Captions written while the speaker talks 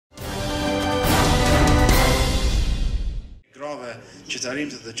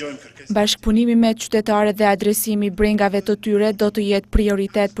Bashkëpunimi me qytetarët dhe adresimi i brengave të tyre do të jetë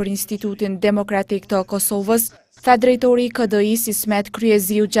prioritet për Institutin Demokratik të Kosovës, tha drejtori i KDI-s Ismet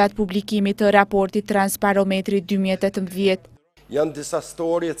Kryeziu gjatë publikimit të raportit Transparometri 2018. Janë disa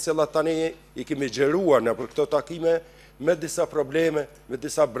storje cilat tani i kemi gjeruar në për këto takime me disa probleme, me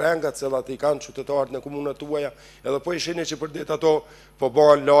disa brenga cilat i kanë qytetarët në komunat tuaja, edhe po i shihni që për ditë ato po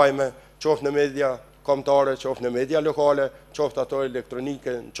bëhen lajme, qoftë në media kombëtare, qoftë në media lokale, qoftë ato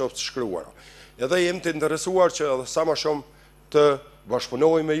elektronike, qoftë shkruara. Edhe jemi të interesuar që edhe sa më shumë të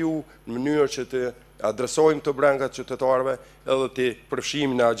bashkëpunojmë me ju në mënyrë që të adresojmë të brengat qytetarëve edhe të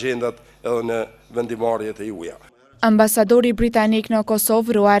përfshijmë në agjendat edhe në vendimarrjet e juaja. Ambasadori britanik në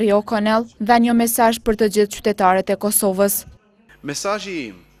Kosovë, Roari O'Connell, dha një mesazh për të gjithë qytetarët e Kosovës. Mesazhi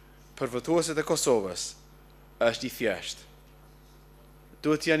im për votuesit e Kosovës është i thjeshtë.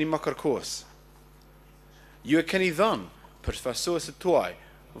 Duhet jeni më kërkues. Ju e keni dhënë për fasuesit tuaj,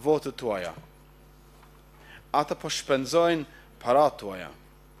 votët tuaja. Ata po shpenzojnë parat tuaja.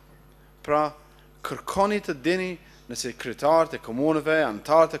 Pra, kërkoni të dini nëse kryetarët e komunave,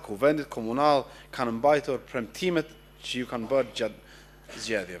 anëtarët e kuvendit komunal kanë mbajtur premtimet që ju kanë bërë gjatë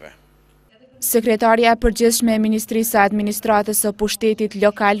zgjedhjeve. Sekretarja e përgjithshme e Ministrisë së Administratës së Pushtetit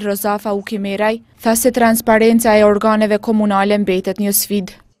Lokal Rozafa Ukimeraj tha se transparenca e organeve komunale mbetet një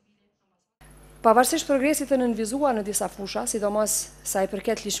sfidë. Pavarësisht progresit të nënvizuar në disa fusha, sidomos sa i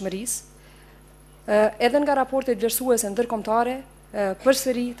përket lishmërisë, edhe nga raportet vlerësuese ndërkombëtare,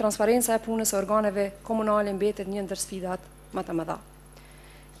 përsëri transparenca e punës së organeve komunale mbetet një ndër sfidat më të mëdha.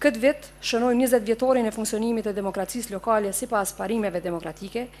 Këtë vit shënojmë 20 vjetorin e funksionimit të demokracisë lokale sipas parimeve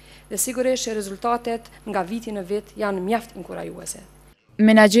demokratike dhe sigurisht që rezultatet nga viti në vit janë mjaft inkurajuese.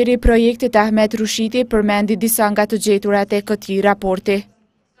 Menaxheri i projektit Ahmet Rushiti përmendi disa nga të gjeturat e këtij raporti.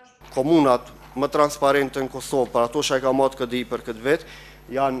 Komunat më transparente në Kosovë, për ato që e ka marrë KDI për këtë vit,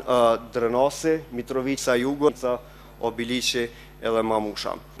 janë Drenasi, Mitrovica Jugo, Obiliqi edhe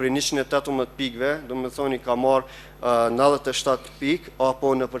Mamusha. Për 118 pikëve, do më thoni ka marrë 97 pikë,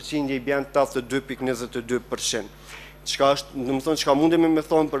 apo në përqindje i bjen 82.22%. Çka mundemi me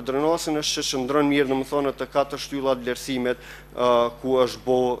thonë për Drenasin është që shndron mirë, do më thonë, të 4 shtyllat vlerësimet ku është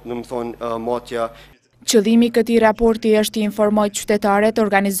bo, do më thonë, matja. Qëllimi i këtij raporti është të informojë qytetarët,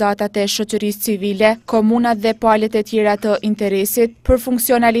 organizatat e shoqërisë civile, komunat dhe palët e tjera të interesit për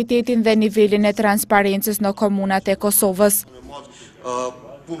funksionalitetin dhe nivelin e transparencës në komunat e Kosovës.